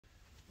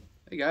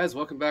Hey guys,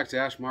 welcome back to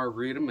Ash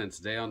Arboretum, and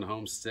today on the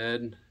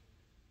homestead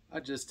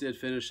I just did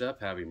finish up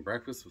having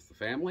breakfast with the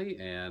family,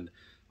 and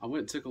I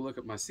went and took a look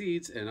at my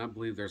seeds, and I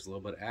believe there's a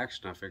little bit of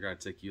action I figured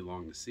I'd take you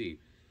along to see.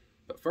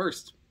 But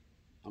first,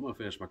 I'm going to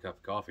finish my cup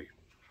of coffee.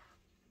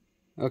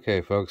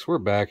 Okay folks, we're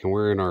back and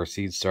we're in our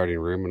seed starting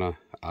room, and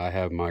I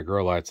have my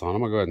grow lights on.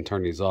 I'm going to go ahead and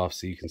turn these off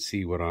so you can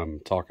see what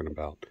I'm talking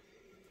about.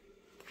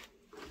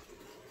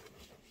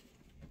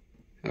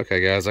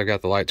 Okay guys, I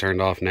got the light turned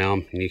off now,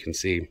 and you can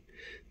see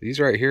these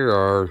right here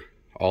are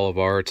all of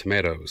our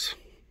tomatoes.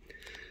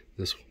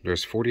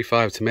 There's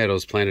 45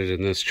 tomatoes planted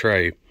in this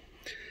tray,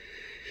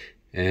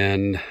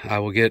 and I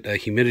will get a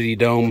humidity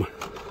dome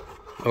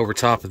over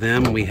top of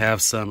them. We have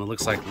some, it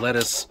looks like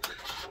lettuce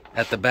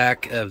at the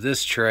back of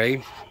this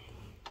tray,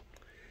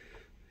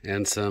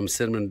 and some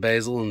cinnamon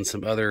basil and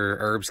some other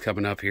herbs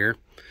coming up here.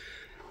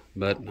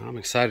 But I'm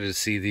excited to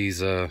see these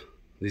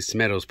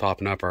tomatoes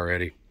popping up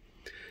already.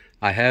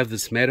 I have the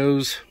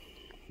tomatoes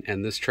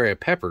and this tray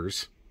of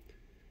peppers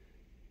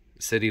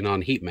sitting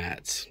on heat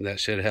mats. That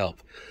should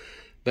help.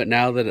 But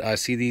now that I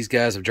see these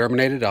guys have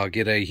germinated, I'll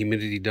get a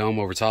humidity dome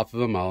over top of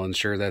them. I'll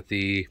ensure that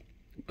the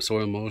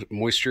soil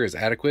moisture is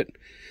adequate,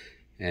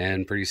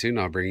 and pretty soon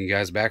I'll bring you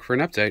guys back for an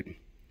update.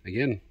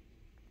 Again,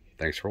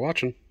 thanks for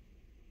watching.